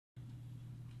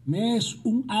Me es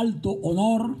un alto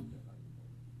honor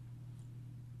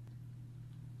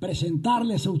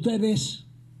presentarles a ustedes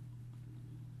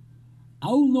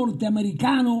a un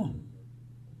norteamericano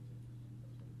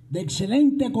de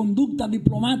excelente conducta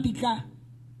diplomática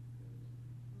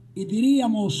y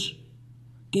diríamos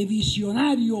que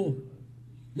visionario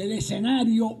del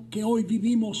escenario que hoy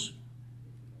vivimos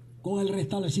con el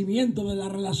restablecimiento de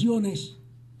las relaciones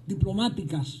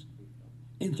diplomáticas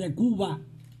entre Cuba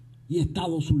y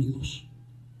Estados Unidos.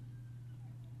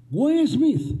 Wayne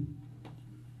Smith,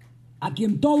 a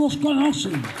quien todos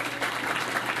conocen,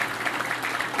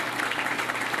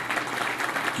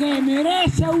 que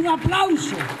merece un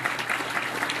aplauso,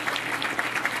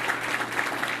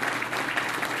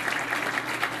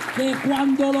 que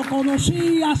cuando lo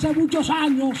conocí hace muchos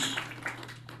años,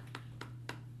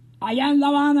 allá en La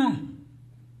Habana,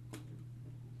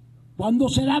 cuando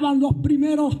se daban los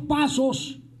primeros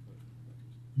pasos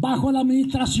bajo la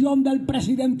administración del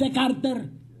presidente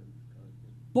Carter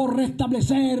por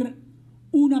restablecer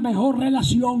una mejor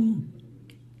relación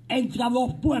entre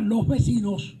dos pueblos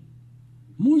vecinos,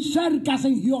 muy cercas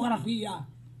en geografía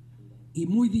y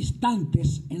muy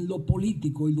distantes en lo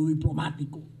político y lo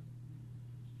diplomático.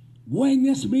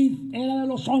 Wayne Smith era de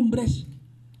los hombres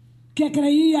que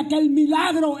creía que el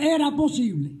milagro era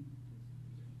posible.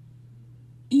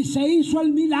 Y se hizo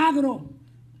el milagro,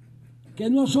 que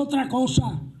no es otra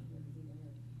cosa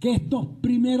que estos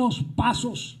primeros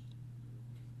pasos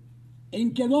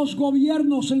en que dos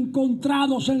gobiernos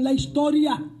encontrados en la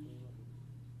historia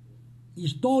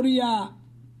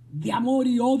de amor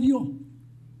y odio,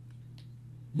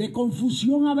 de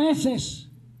confusión a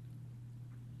veces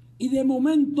y de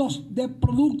momentos de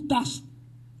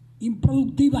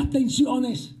improductivas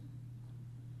tensiones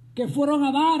que fueron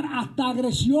a dar hasta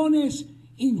agresiones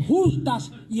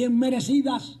injustas y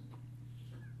inmerecidas.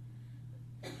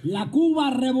 La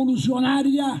Cuba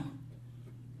revolucionaria,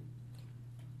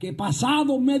 que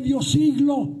pasado medio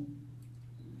siglo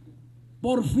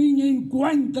por fin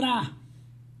encuentra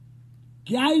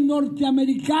que hay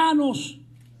norteamericanos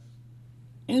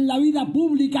en la vida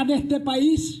pública de este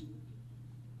país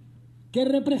que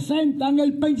representan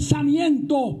el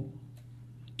pensamiento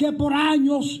que por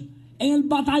años en el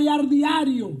batallar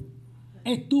diario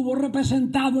estuvo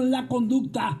representado en la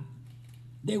conducta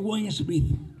de Wayne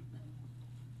Smith.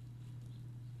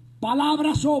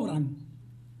 Palabras sobran.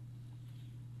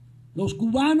 Los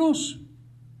cubanos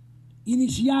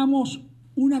iniciamos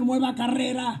una nueva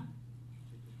carrera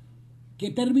que,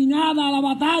 terminada la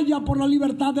batalla por la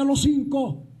libertad de los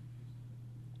cinco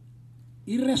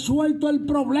y resuelto el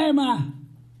problema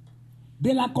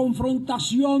de la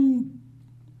confrontación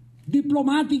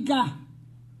diplomática,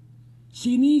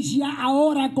 se inicia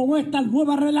ahora con estas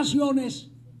nuevas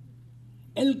relaciones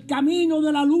el camino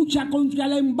de la lucha contra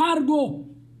el embargo,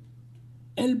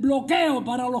 el bloqueo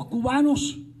para los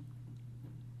cubanos,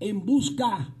 en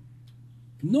busca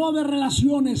no de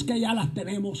relaciones que ya las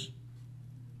tenemos,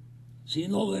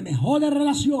 sino de mejores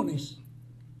relaciones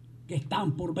que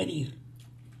están por venir.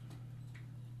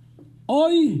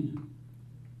 Hoy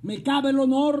me cabe el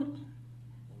honor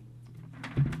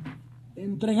de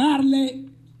entregarle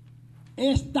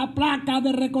esta placa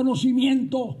de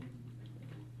reconocimiento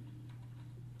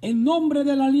en nombre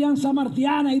de la Alianza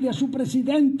Martiana y de su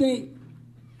presidente,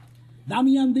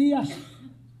 Damián Díaz,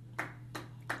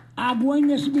 a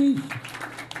Wayne Smith,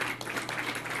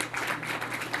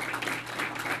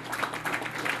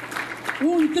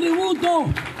 un tributo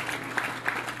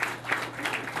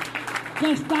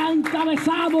que está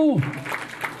encabezado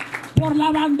por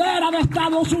la bandera de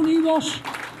Estados Unidos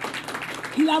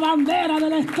y la bandera de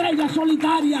la estrella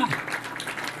solitaria,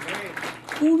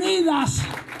 unidas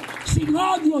sin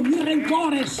odios ni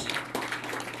rencores,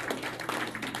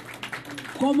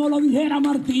 como lo dijera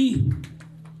Martí,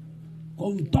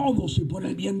 con todos y por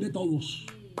el bien de todos.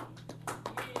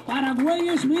 Para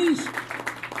Wayne Smith,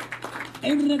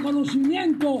 en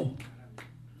reconocimiento,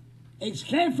 ex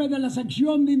jefe de la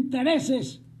sección de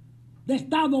intereses de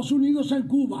Estados Unidos en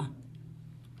Cuba,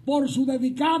 por su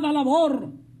dedicada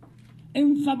labor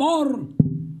en favor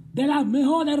de las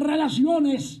mejores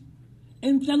relaciones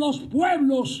entre los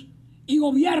pueblos y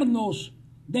gobiernos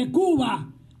de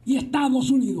Cuba y Estados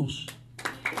Unidos.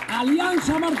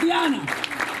 Alianza Martiana,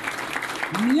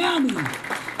 Miami,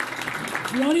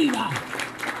 Florida,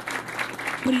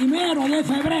 1 de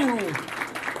febrero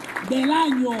del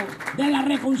año de la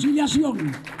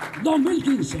reconciliación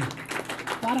 2015.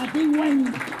 Para ti,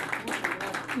 Wayne,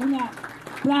 una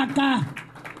placa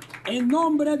en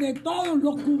nombre de todos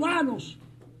los cubanos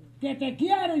que te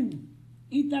quieren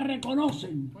y te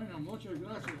reconocen. Bueno, muchas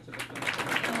gracias.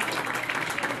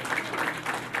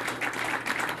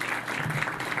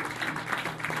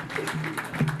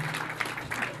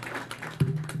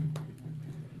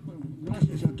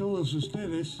 todos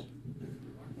ustedes.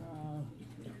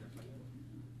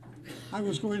 I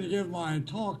was going to give my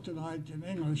talk tonight in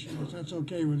English, and if that's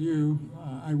okay with you,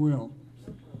 I will.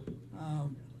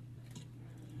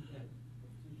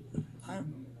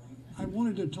 I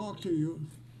wanted to talk to you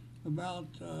about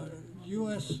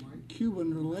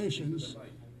U.S.-Cuban relations.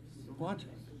 What?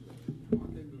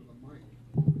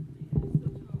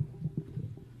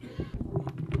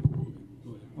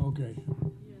 Okay.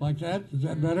 Like that? Is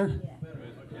that better?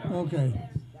 Okay.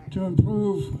 To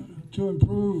improve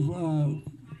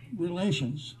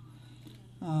relations.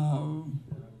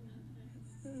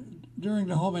 During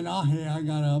the homenaje, I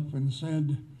got up and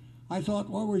said, I thought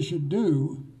what we should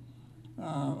do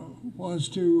was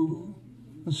to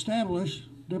establish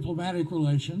diplomatic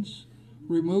relations,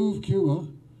 remove Cuba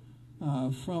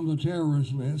from the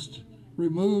terrorist list,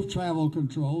 remove travel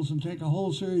controls, and take a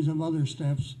whole series of other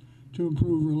steps to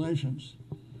improve relations.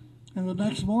 And the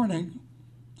next morning,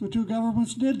 the two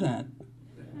governments did that,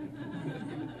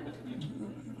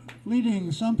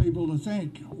 leading some people to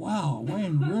think, wow,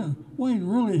 Wayne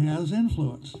really has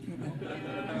influence.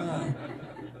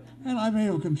 And I may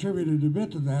have contributed a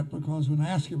bit to that, because when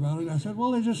asked about it, I said,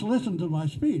 well, they just listened to my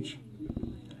speech.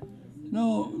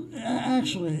 No,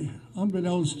 actually,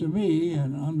 unbeknownst to me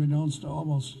and unbeknownst to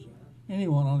almost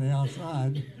anyone on the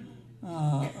outside,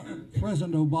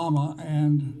 President Obama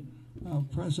and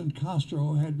President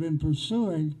Castro had been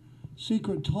pursuing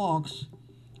secret talks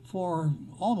for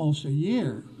almost a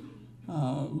year,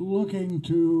 looking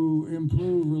to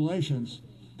improve relations.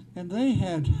 And they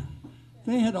had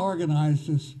organized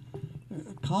this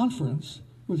conference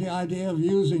with the idea of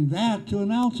using that to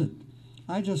announce it.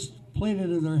 I just played it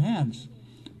in their hands.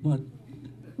 But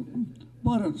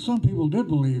some people did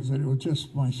believe that it was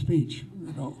just my speech.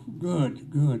 You know, good.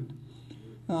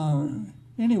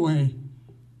 Anyway,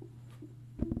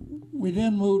 we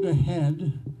then moved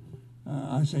ahead.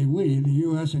 I say we, the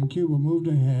U.S. and Cuba moved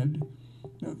ahead.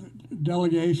 A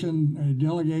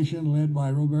delegation led by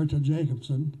Roberta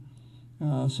Jacobson,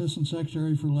 Assistant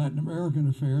Secretary for Latin American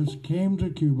Affairs, came to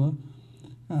Cuba,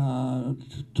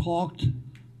 talked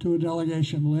to a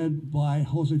delegation led by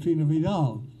Josefina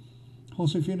Vidal.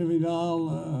 Josefina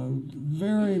Vidal,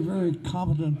 very, very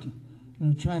competent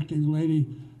and attractive lady,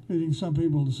 leading some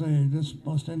people to say this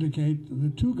must indicate that the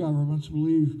two governments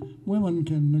believe women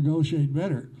can negotiate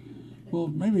better. Well,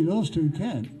 maybe those two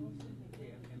can.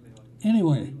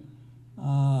 Anyway,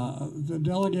 the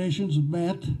delegations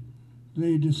met.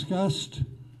 They discussed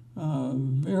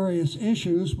various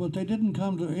issues, but they didn't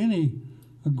come to any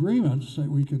agreements that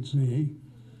we could see.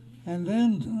 And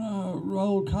then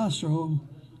Raul Castro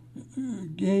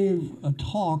gave a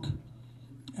talk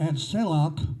at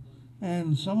CELAC,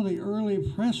 and some of the early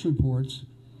press reports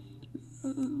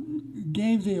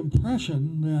gave the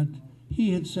impression that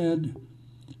he had said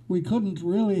we couldn't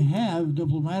really have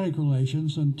diplomatic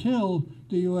relations until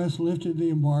the U.S. lifted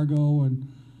the embargo and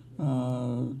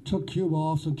took Cuba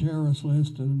off the terrorist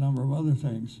list and a number of other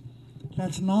things.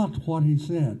 That's not what he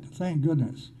said, thank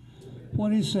goodness.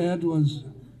 What he said was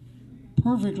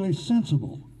perfectly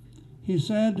sensible. He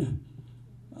said,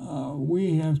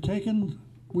 we have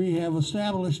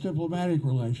established diplomatic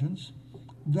relations.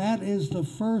 That is the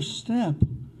first step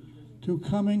to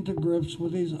coming to grips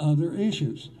with these other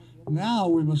issues. Now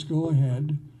we must go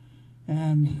ahead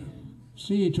and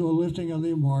see to a lifting of the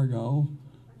embargo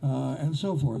and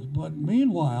so forth. But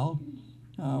meanwhile,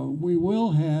 we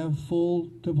will have full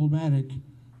diplomatic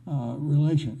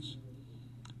relations.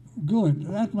 Good,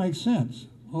 that makes sense.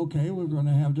 Okay, we're going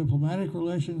to have diplomatic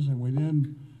relations, and we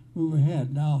then move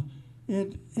ahead. Now,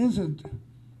 it isn't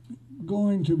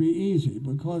going to be easy,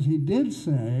 because he did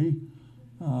say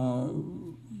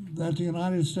that the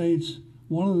United States,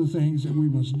 one of the things that we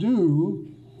must do,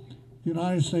 the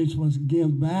United States must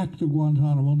give back the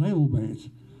Guantanamo naval base.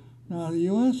 Now, the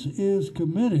U.S. is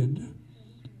committed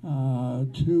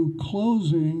to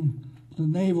closing the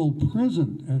naval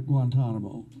prison at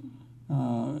Guantanamo.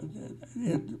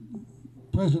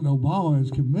 President Obama is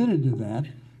committed to that.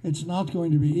 It's not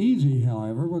going to be easy,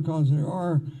 however, because there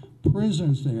are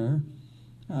prisoners there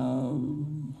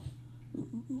who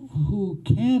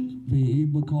can't be,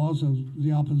 because of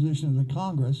the opposition of the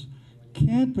Congress,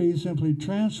 can't be simply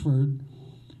transferred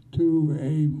to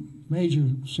a major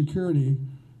security,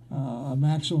 a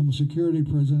maximum security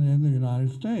prison in the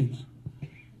United States.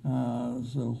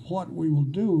 So what we will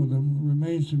do with them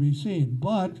remains to be seen.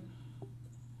 But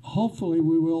hopefully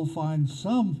we will find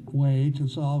some way to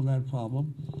solve that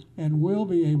problem, and will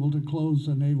be able to close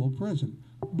the naval prison.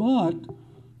 But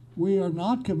we are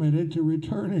not committed to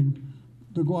returning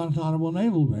the Guantanamo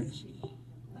naval base.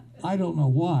 I don't know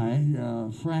why,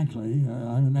 frankly.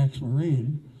 I'm an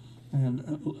ex-Marine.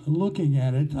 And looking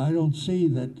at it, I don't see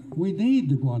that we need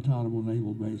the Guantanamo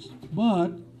Naval Base.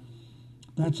 But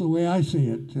that's the way I see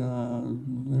it.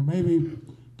 There may be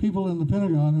people in the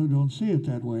Pentagon who don't see it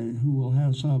that way, who will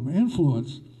have some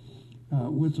influence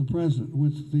with the president,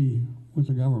 with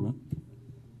the government.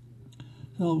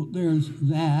 So there's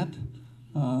that.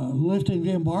 Lifting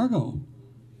the embargo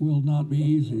will not be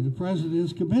easy. The president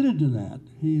is committed to that.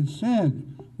 He has said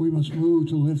we must move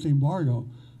to lift the embargo,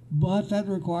 but that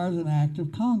requires an act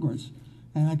of Congress,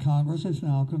 and that Congress is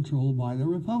now controlled by the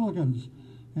Republicans,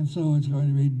 and so it's going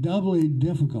to be doubly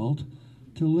difficult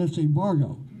to lift the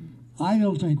embargo. I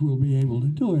don't think we'll be able to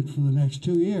do it for the next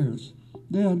 2 years.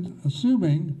 Then,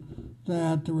 assuming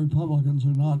that the Republicans are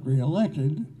not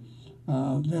reelected,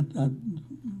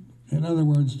 in other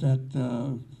words,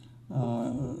 that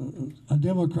a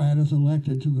Democrat is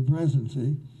elected to the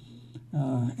presidency,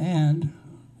 and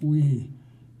we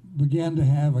begin to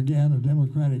have again a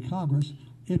Democratic Congress,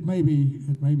 it may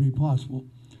be possible.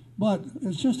 But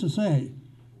it's just to say,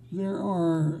 there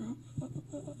are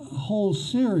a whole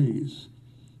series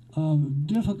of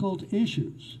difficult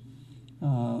issues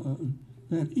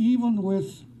that even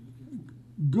with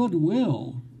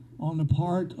goodwill on the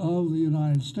part of the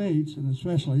United States, and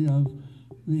especially of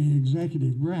the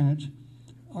executive branch,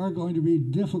 are going to be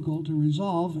difficult to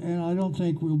resolve, and I don't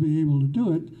think we'll be able to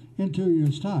do it in 2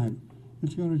 years' time.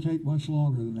 It's going to take much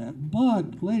longer than that.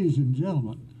 But, ladies and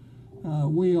gentlemen,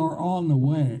 we are on the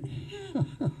way.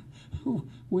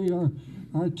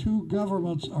 Our two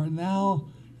governments are now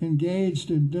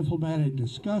engaged in diplomatic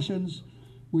discussions.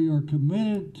 We are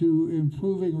committed to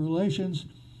improving relations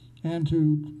and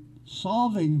to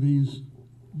solving these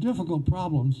difficult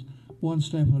problems one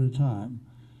step at a time.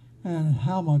 And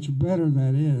how much better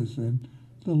that is than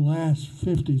the last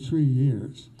 53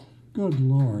 years. Good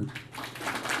Lord.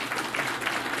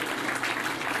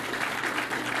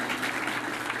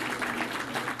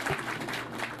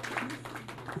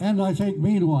 And I think,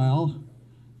 meanwhile,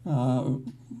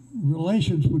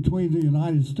 relations between the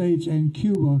United States and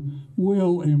Cuba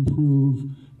will improve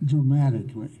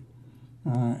dramatically.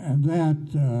 And that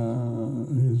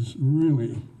is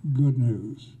really good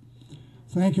news.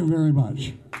 Thank you very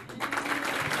much.